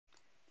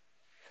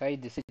Hi,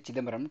 this is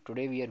Chidambaram.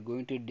 Today we are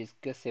going to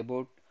discuss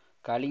about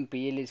calling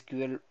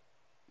PLSQL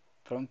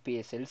from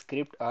PSL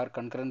script or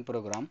concurrent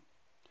program.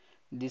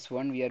 This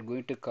one we are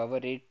going to cover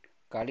it,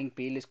 calling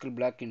PLSQL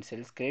block in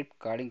shell script,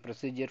 calling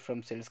procedure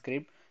from shell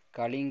script,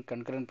 calling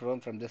concurrent program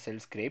from the shell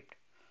script.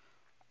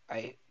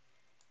 I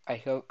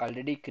have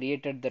already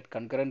created that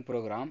concurrent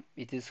program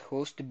which is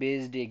host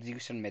based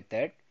execution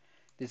method.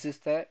 This is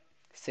the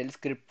shell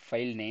script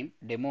file name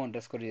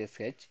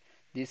demo_sh.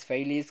 This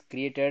file is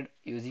created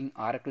using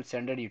Oracle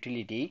standard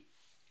utility.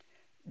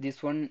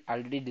 This one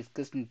already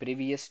discussed in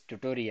previous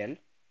tutorial.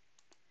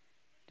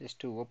 Just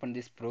to open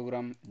this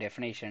program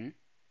definition,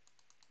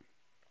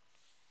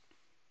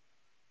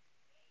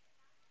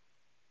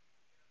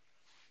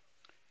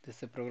 this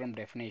is a program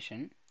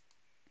definition.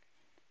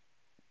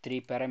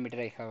 3 parameter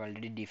I have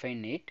already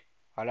defined it.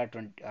 All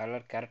are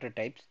character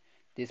types.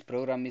 This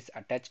program is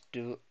attached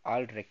to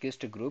all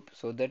request group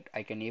so that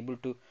I can able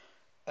to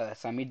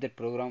submit the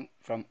program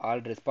from all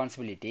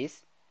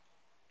responsibilities.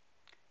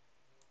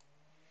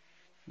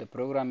 The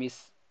program is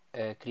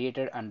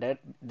created under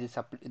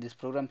this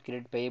program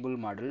create payable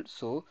model,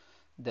 so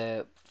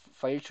the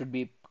file should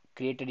be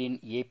created in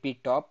ap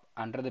top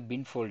under the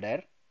bin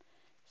folder,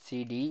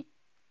 cd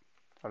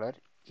folder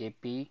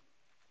ap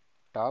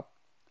top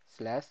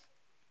slash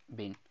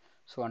bin.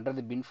 So under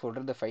the bin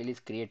folder the file is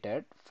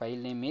created. File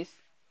name is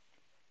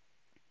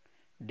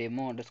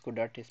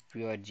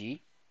demo_.spurg.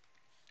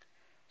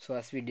 So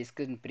as we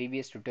discussed in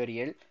previous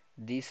tutorial,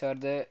 these are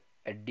the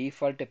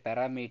default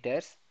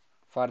parameters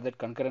for that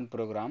concurrent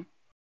program.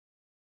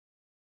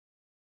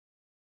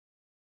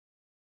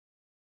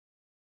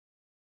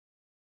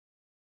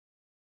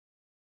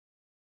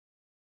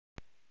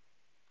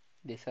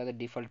 These are the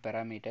default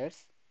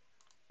parameters,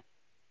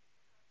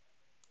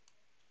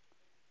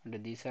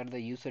 and these are the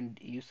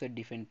user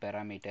defined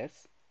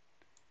parameters.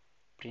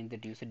 Print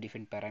that user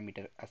defined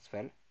parameter as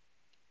well.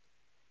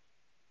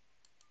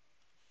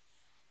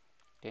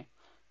 Okay,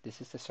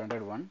 this is the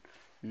standard one.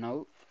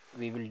 Now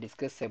we will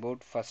discuss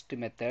about first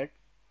method,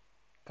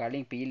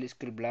 calling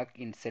PLSQL block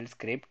in shell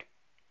script.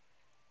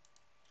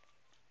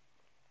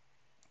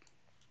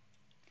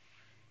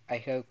 I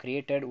have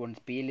created one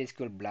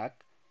PLSQL block.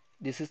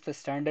 This is the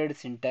standard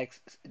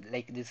syntax,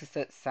 like this is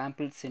the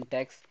sample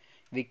syntax.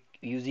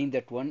 Using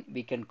that one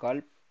we can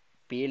call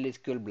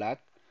PLSQL block.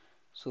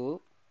 So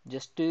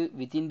just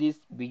within this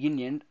begin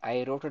end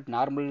I wrote a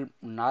normal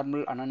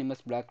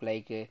anonymous block,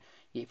 like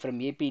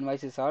from AP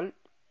invoices all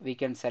we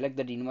can select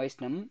that invoice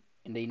num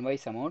in the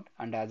invoice amount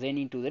and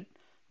assigning to that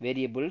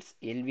variables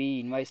LV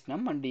invoice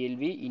num and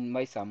LV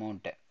invoice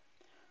amount.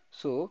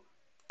 So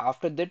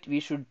after that we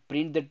should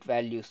print that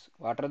values.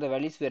 What are the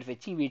values we are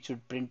fetching, we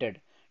should printed.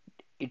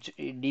 It's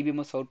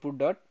dbms output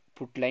dot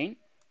put line,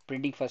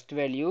 printing first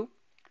value,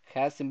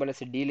 has symbol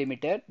as a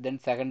delimiter, then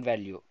second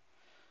value.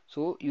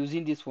 So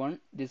using this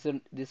one, this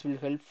will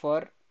help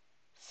for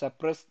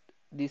suppress.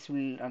 This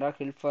will not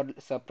help for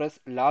suppress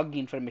log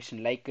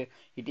information, like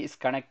it is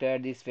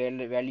connected, this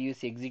value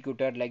is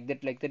executed, like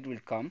that will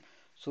come.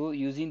 So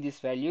using this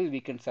value we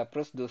can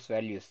suppress those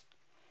values.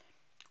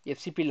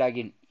 FCP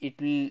login, it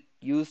will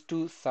use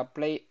to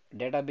supply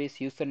database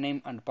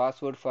username and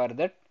password for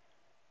that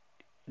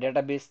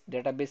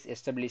database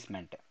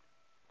establishment.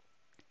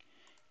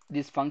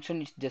 This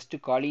function is just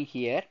calling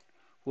here.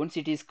 Once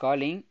it is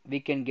calling, we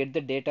can get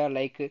the data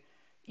like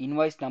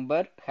invoice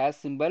number, hash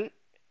symbol,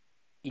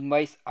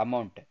 invoice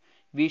amount.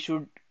 We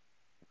should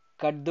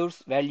cut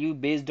those value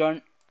based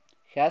on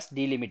hash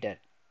delimiter.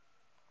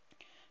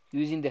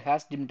 Using the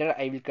hash delimiter,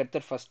 I will cut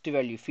the first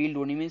value. Field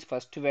 1 means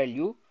first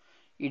value,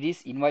 it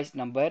is invoice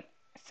number,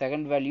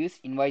 second value is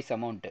invoice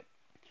amount.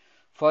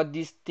 For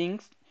these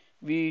things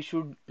we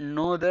should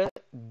know the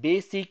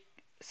basic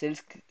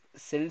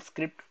shell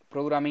script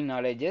programming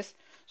knowledges,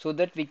 so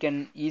that we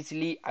can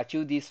easily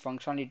achieve this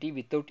functionality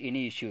without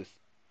any issues.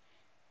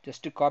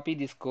 Just to copy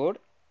this code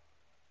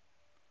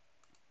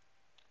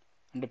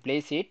and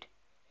place it.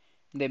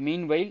 In the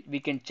meanwhile we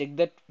can check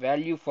that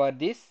value for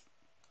this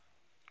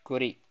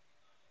query.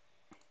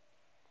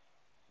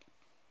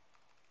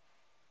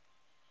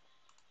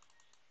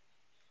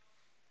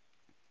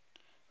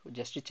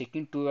 Just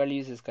checking two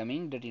values is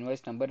coming, that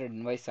invoice number and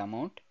invoice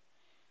amount.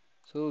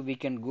 So we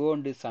can go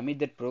and submit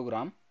that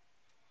program.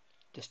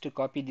 Just to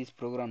copy this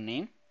program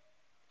name,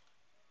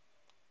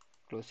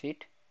 close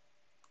it.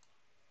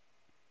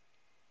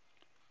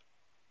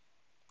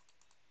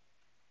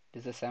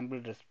 This is a sample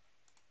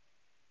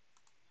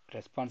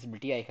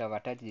responsibility. I have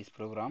attached this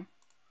program.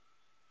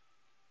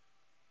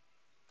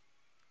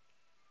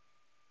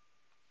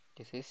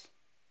 This is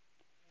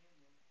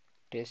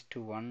test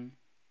 1,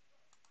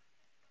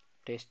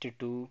 test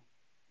 2,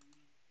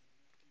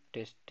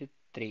 test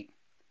 3.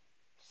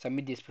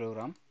 Submit this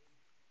program.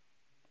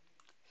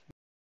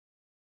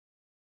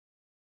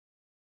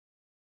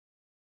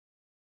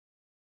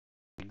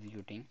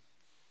 Executing.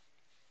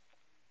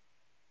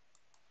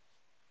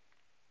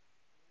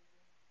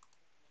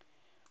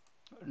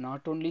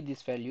 Not only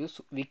these values,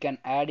 we can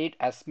add it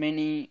as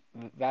many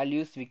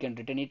values we can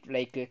return it,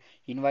 like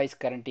invoice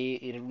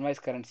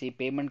currency,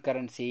 payment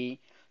currency.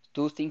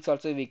 those things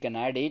also we can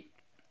add it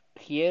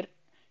here.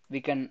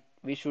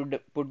 We should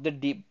put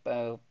the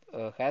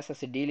hash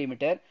as a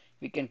delimiter.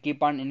 We can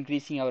keep on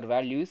increasing our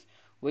values.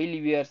 While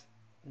we are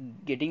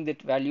getting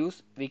that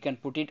values, we can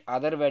put it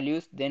other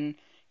values, then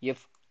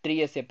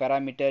f3 as a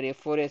parameter,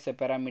 f4 as a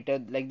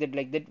parameter, like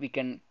that we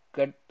can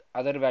get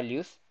other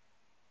values.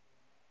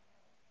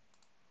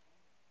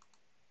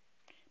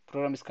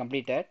 Program is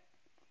completed.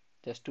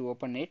 Just to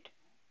open it,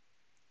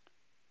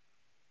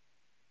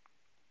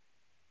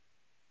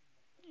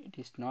 it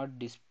is not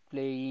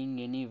displaying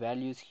any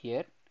values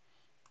here.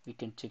 We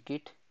can check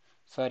it.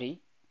 Sorry,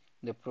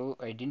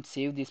 I didn't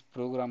save this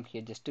program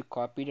here, just to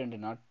copy it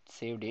and not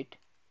saved it.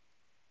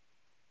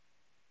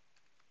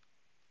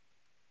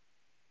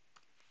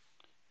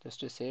 Just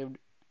to save,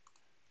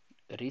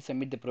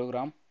 resubmit the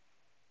program.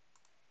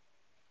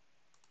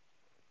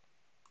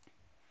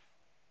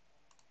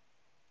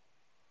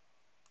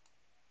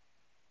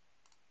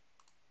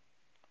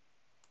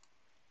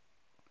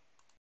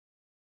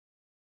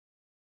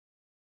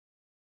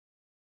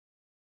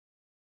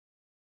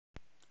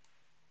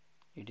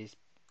 It is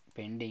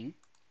pending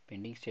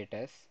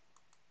status.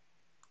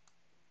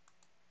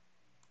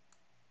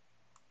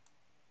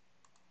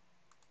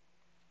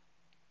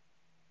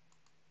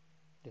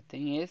 The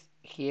thing is,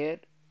 here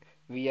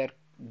we are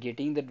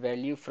getting that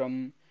value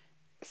from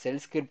shell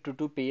script to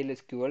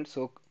PLSQL,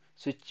 so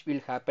switch will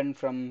happen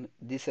from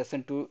this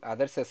session to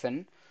other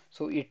session,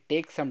 so it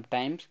takes some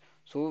time.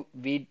 So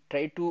we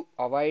try to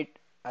avoid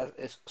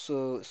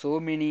so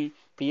many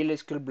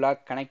PLSQL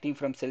block connecting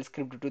from shell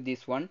script to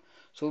this one.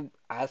 So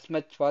as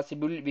much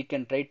possible we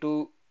can try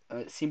to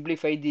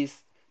simplify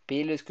this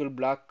PLSQL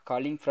block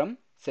calling from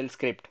shell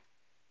script.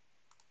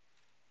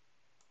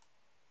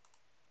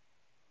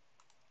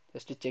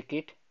 Just to check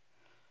it.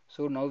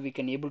 So now we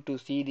can able to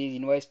see the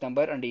invoice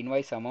number and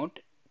invoice amount.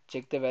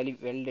 Check the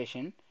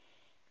validation.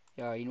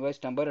 Yeah,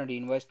 invoice number and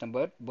invoice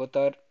number both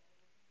are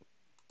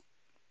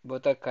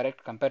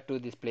correct compared to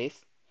this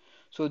place.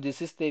 So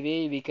this is the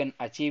way we can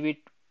achieve it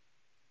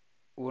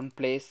one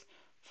place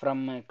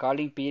from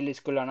calling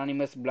PLSQL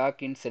anonymous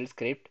block in shell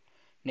script.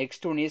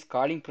 Next one is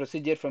calling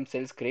procedure from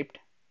shell script.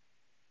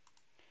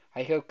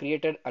 I have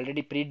created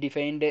already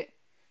predefined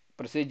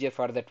procedure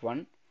for that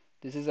one.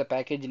 This is a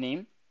package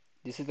name.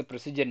 This is the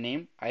procedure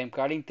name. I am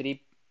calling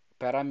 3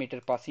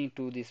 parameter passing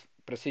to this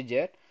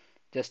procedure,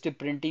 just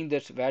printing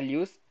those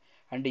values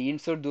and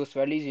insert those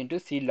values into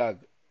C log.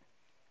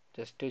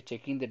 Just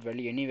checking that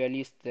value, any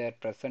values that are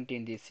present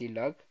in the C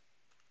log.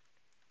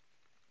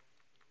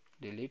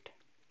 Delete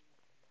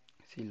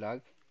C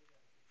log,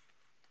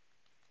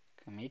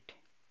 commit.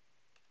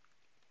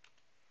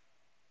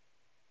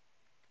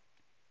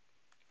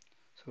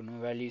 So no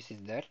values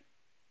is there.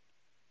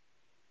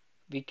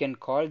 We can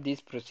call this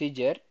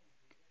procedure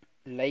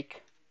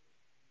like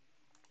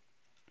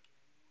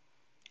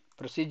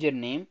procedure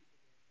name.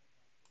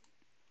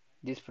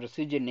 This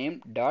procedure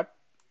name dot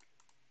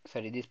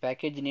this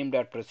package name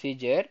dot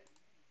procedure.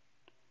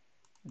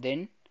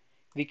 Then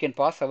we can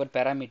pass our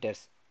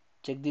parameters.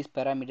 Check this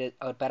parameter.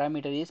 Our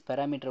parameter is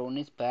parameter 1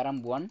 is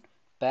param1,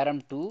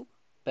 param2,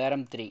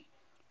 param3.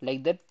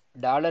 Like that,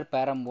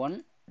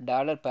 $param1,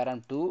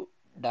 $param2,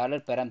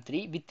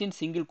 $param3 within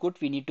single quote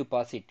we need to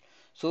pass it,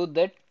 so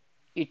that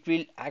it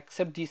will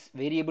accept these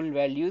variable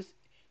values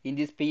in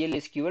this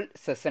PLSQL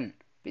session.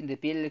 In the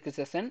PLSQL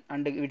session,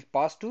 and it will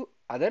pass to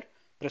other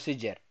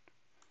procedure.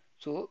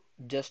 So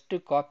just to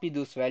copy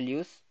those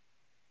values,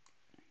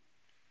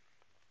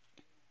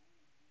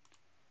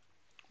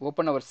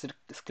 open our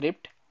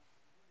script,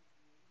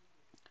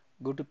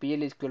 go to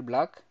PLSQL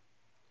block,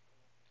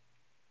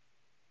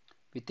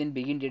 within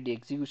begin date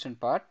execution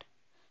part,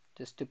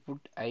 just to put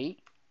I,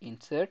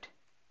 insert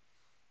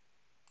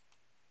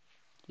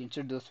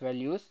those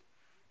values,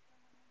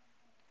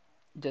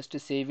 just to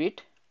save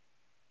it,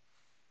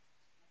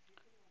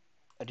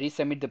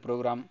 resubmit the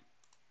program.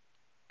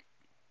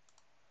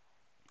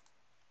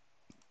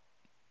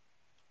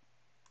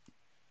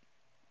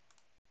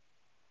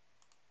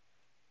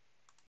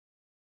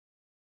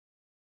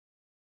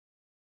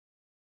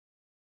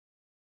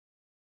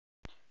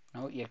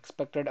 Now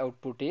expected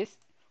output is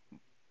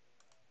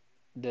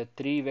the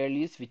 3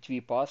 values which we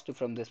passed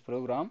from this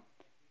program.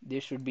 They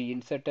should be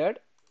inserted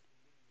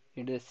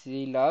into the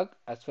C log,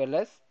 as well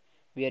as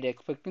we are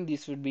expecting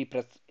this will be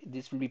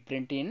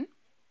printed in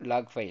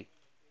log file.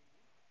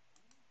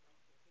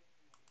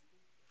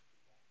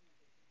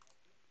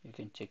 You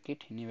can check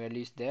it, any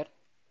value is there?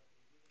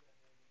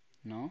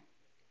 No.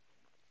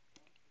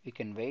 We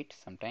can wait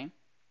some time.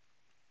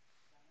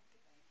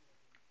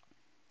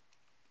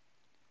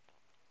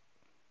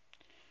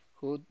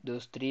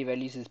 Those 3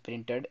 values is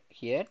printed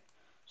here.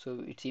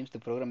 So it seems the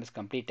program is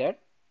completed.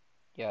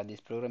 Yeah,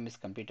 this program is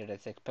completed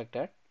as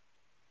expected.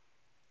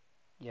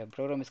 Yeah,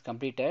 program is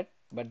completed,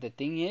 but the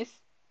thing is,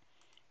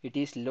 it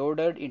is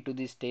loaded into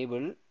this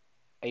table.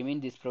 I mean,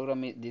 this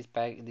program is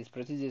this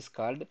procedure is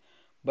called,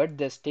 but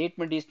the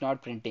statement is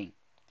not printing.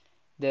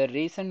 The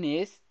reason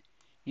is,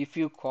 if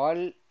you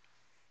call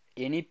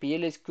any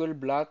PLSQL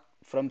block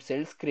from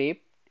shell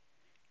script,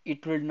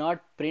 it will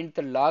not print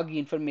the log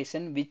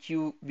information which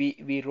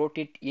we wrote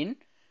it in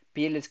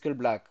PLSQL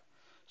block.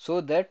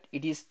 So that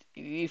it is,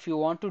 if you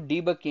want to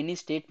debug any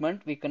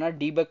statement, we cannot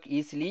debug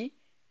easily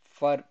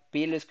for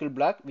PLSQL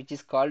block, which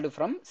is called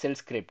from shell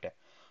script.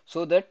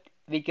 So that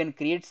we can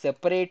create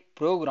separate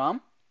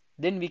program,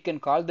 then we can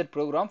call that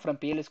program from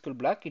PLSQL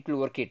block, it will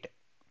work it.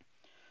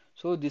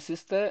 So this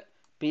is the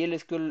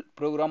PLSQL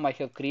program I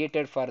have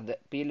created for the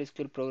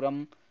PLSQL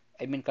program,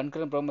 I mean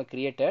concurrent program I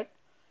created.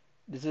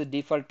 This is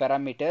default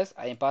parameters.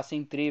 I am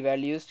passing 3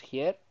 values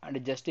here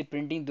and just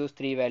printing those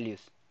 3 values.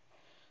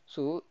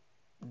 So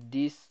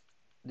this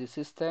this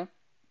is the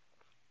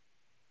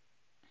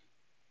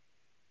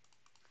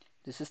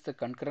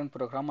concurrent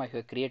program I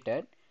have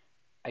created.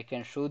 I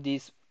can show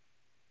this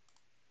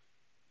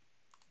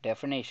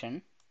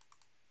definition.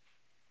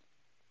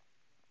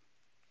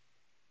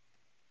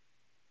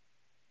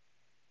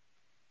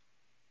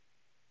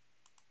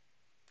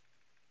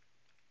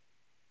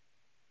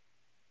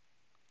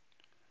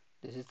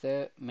 This is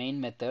the main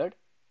method,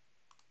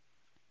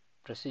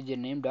 procedure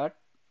name dot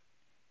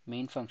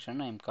main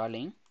function I am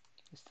calling.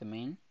 This is the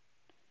main,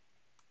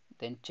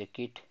 then check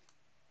it.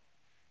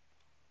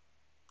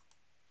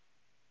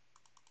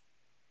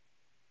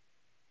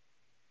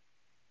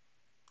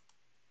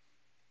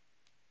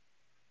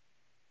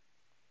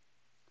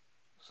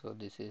 So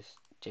this is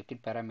check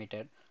it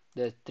parameter.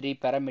 The 3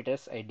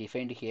 parameters I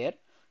defined here.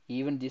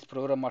 Even this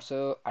program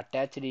also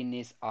attached in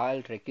is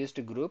all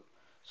request group,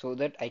 so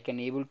that I can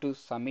able to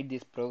submit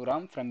this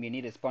program from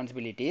any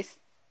responsibilities.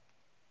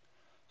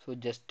 So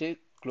just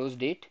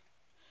closed it.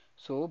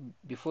 So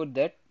before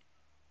that,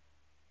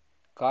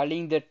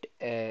 calling that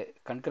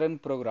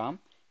concurrent program,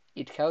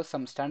 it has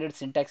some standard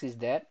syntax is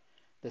there.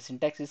 The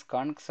syntax is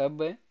conc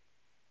sub,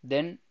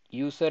 then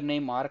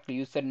username, Oracle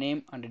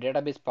username and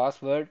database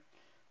password,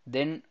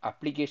 then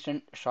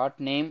application short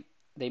name,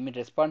 they mean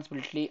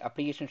responsibility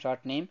application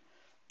short name,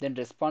 then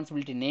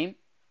responsibility name,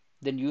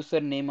 then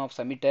username of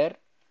submitter,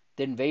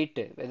 then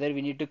wait whether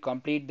we need to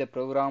complete the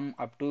program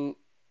up to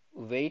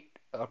wait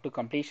up to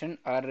completion,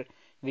 or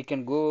we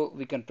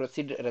can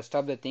proceed rest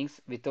of the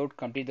things without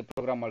complete the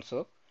program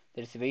also.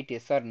 That is wait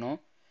yes or no.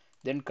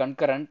 Then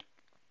concurrent,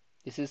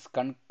 this is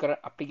concurrent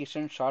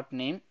application short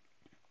name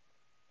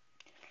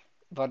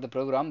for the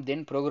program,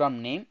 then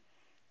program name,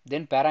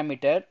 then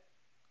parameter,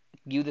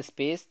 give the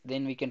space,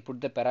 then we can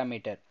put the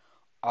parameter.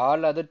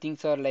 All other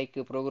things are like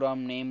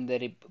program name,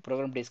 the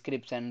program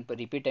description,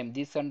 repeat time,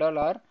 this and all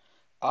are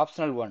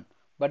optional one.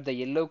 But the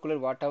yellow color,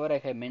 whatever I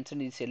have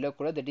mentioned is yellow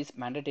color, that is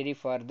mandatory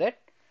for that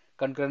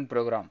concurrent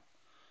program.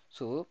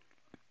 So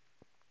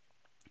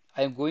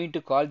I am going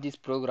to call this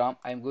program.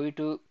 I am going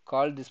to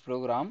call this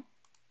program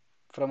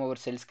from our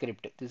shell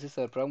script. This is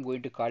our program,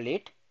 going to call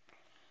it.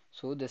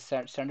 So the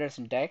standard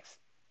syntax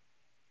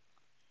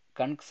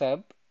conc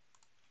sub,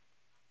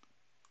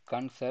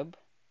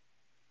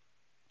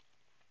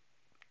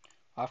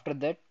 after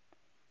that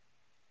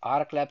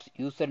Oracle apps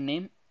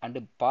username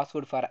and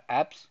password for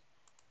apps.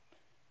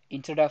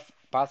 Instead of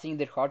passing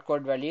their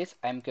hardcode values,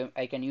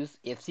 I can use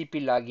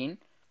FCP login.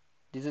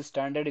 This is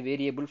standard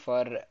variable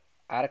for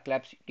Oracle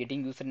apps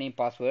getting username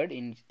password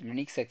in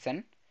Linux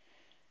section.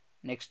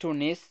 Next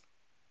one is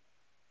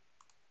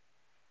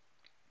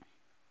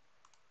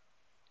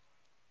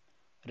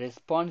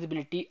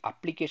responsibility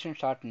application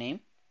short name.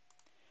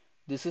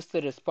 This is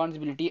the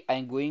responsibility I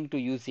am going to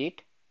use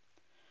it.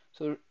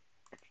 So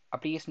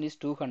application is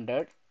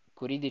 200,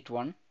 query that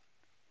one.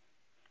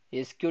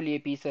 SQL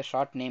AP is a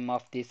short name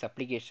of this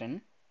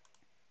application.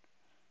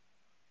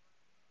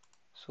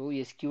 So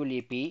SQL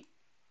AP,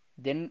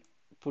 then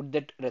put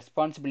that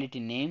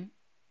responsibility name,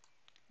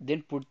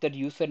 then put that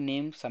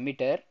username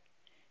submitter.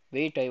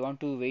 Wait, I want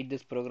to wait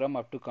this program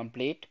up to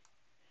complete.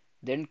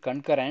 Then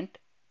concurrent,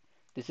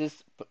 this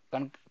is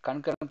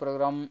concurrent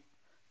program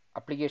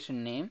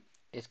application name,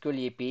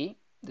 SQL AP.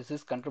 This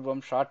is concurrent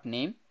program short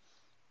name.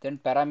 Then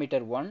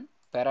parameter 1,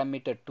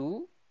 parameter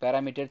 2,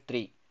 parameter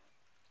 3.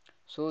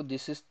 So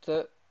this is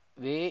the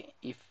way.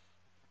 If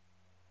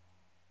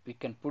we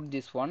can put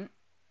this one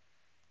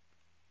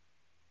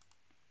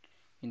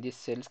in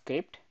this shell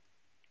script,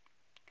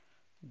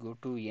 go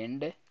to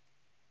end,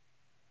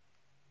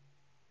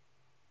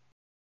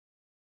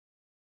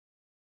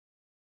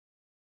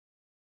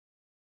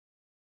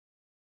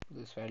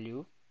 this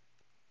value,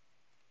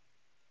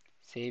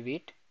 save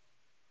it,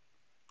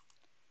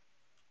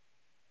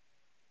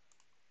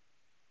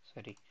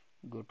 sorry,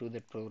 go to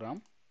that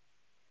program,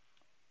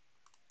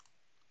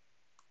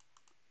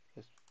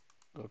 just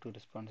go to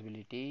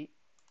responsibility,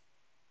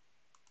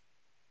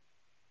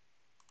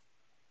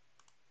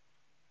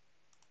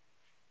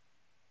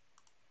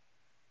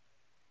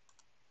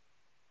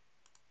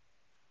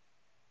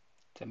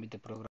 submit the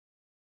program.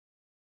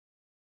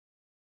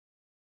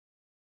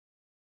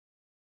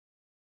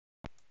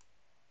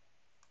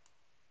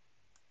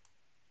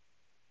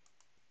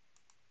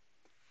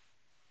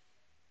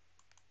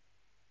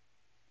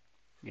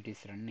 It is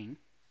running.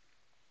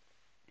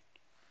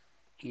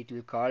 It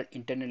will call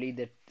internally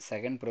that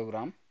second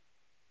program.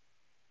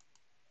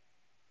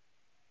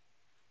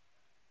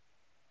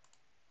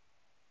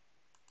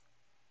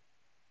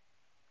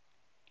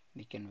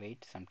 We can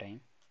wait some time.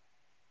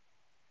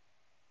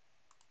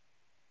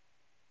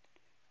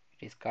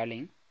 It is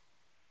calling.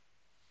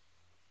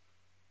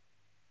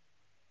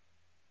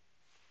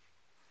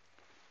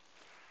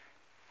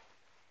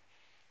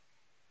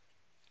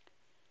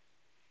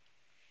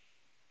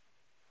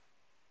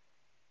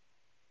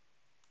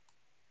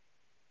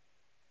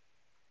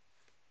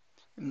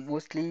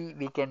 Mostly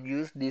we can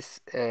use this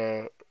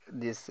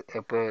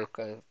PLSQL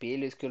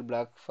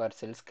block for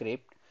shell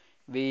script.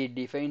 We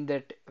define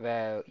that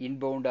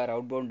inbound or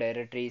outbound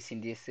directories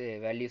in this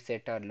value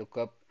set or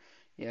lookup.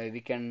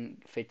 We can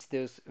fetch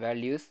those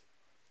values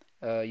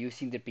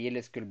using the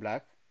PLSQL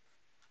block.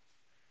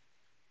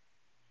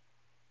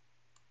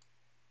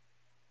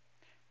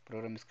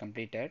 Program is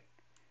completed.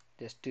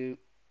 Just to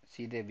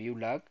see the view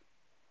log,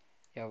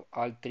 you have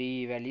all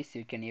three values.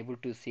 You can able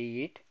to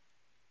see it.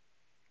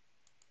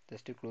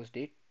 Just to close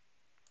it,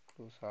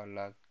 close all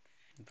log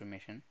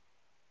information.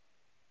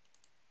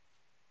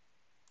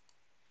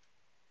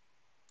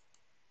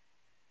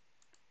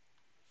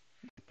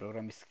 The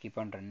program is keep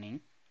on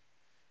running.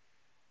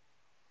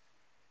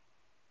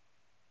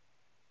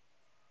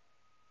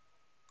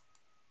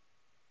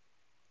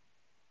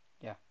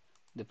 Yeah,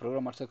 the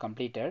program also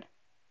completed.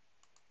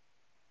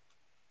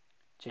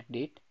 Checked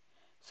it,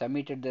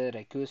 submitted the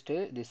request.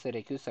 This is a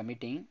request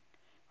submitting,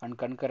 and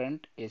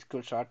concurrent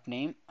SQL short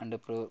name and the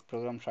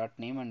program short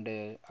name and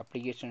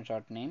application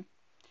short name.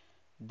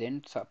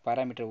 Then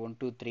parameter 1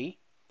 2 3,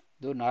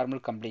 though normal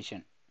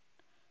completion.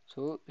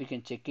 So we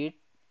can check it.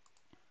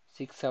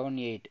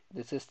 678,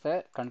 this is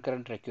the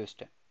concurrent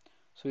request,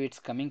 so it's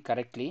coming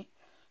correctly.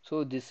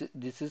 So this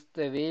is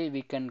the way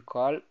we can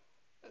call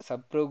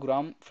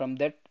subprogram from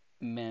that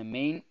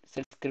main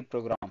shell script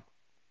program.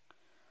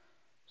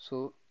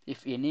 So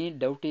if any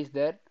doubt is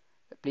there,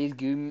 please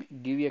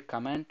give a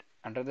comment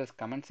under the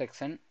comment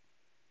section.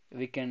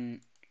 We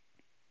can.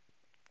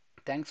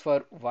 Thanks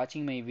for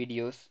watching my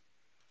videos.